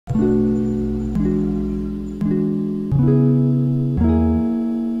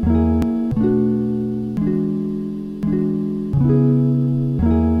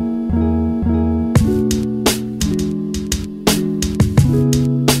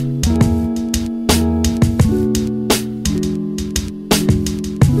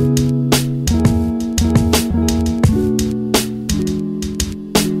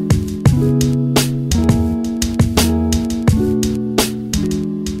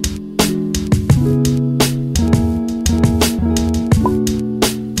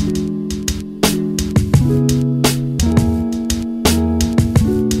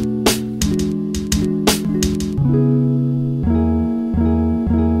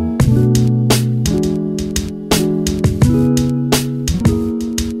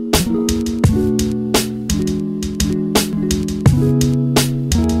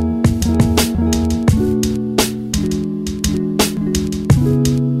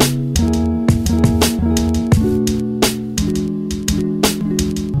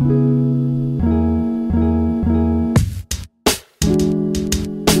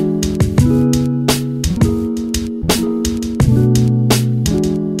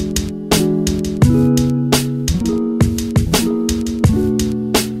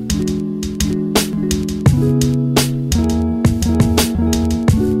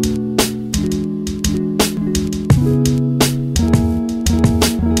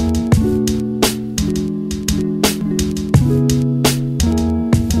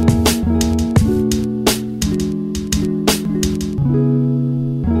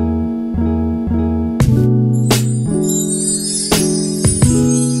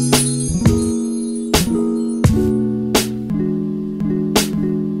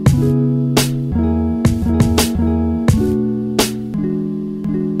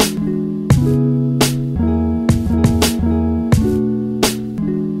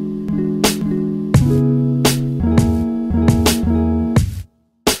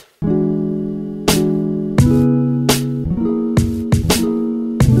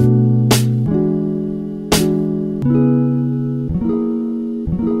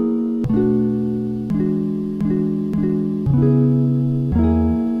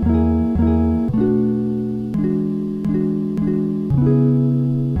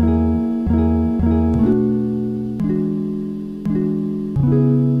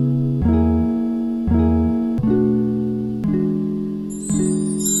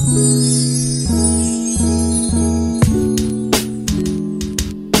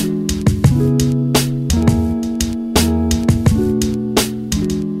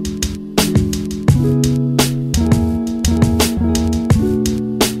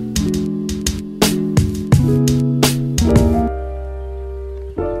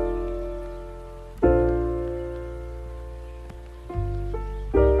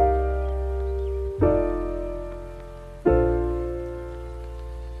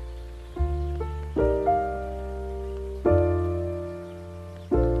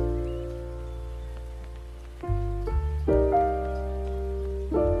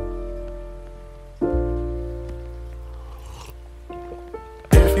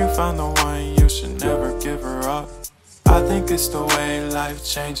you found the one, you should never give her up. I think it's the way life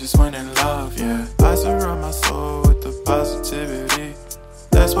changes when in love, yeah. I surround my soul with the positivity.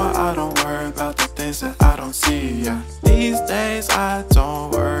 That's why I don't worry about the things that I don't see, yeah. These days I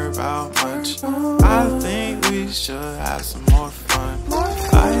don't worry about much. I think we should have some more fun.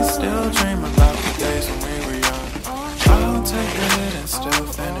 I still dream about the days when we were young. I'll take the hit and still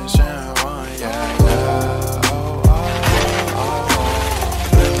finish and run, yeah, yeah. Oh, oh, oh.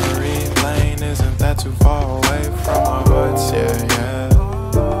 Memory lane, isn't that too far away from our hearts, yeah, yeah.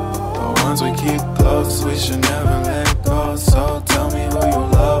 The ones we keep close, we should never let go. So tell me who you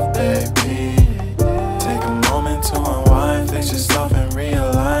love, baby. Take a moment to unwind, fix yourself and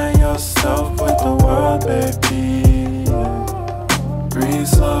realign yourself with the world, baby. Breathe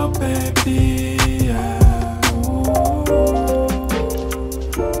slow, baby, yeah.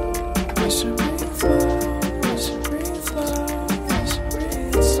 We should breathe slow, we should breathe slow, we should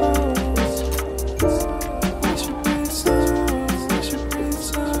breathe slow. We should breathe slow, we should breathe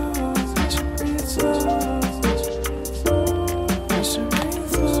slow, we should breathe slow. We should breathe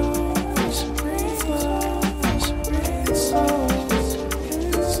slow, we should breathe slow, we should breathe slow.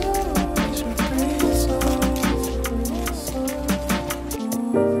 We should breathe slow, breathe slow.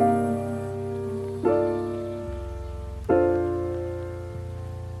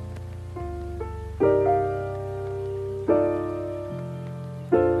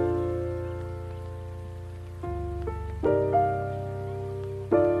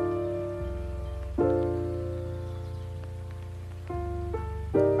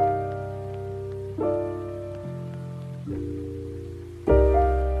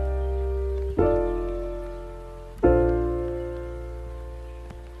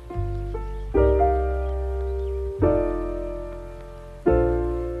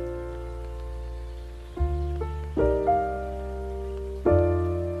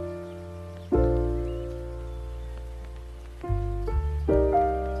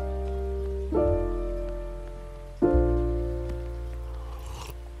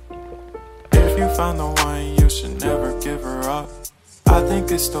 Found the one, you should never give her up. I think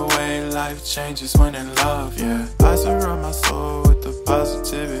it's the way life changes when in love, yeah. I surround my soul with the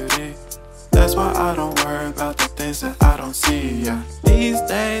positivity. That's why I don't worry about the things that I don't see, yeah. These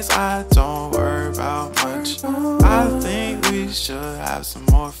days I don't worry about much. I think we should have some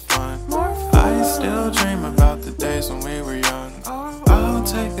more fun. I still dream about the days when we were young. I'll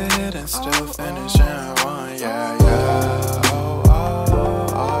take a hit and still finish and run, yeah, yeah.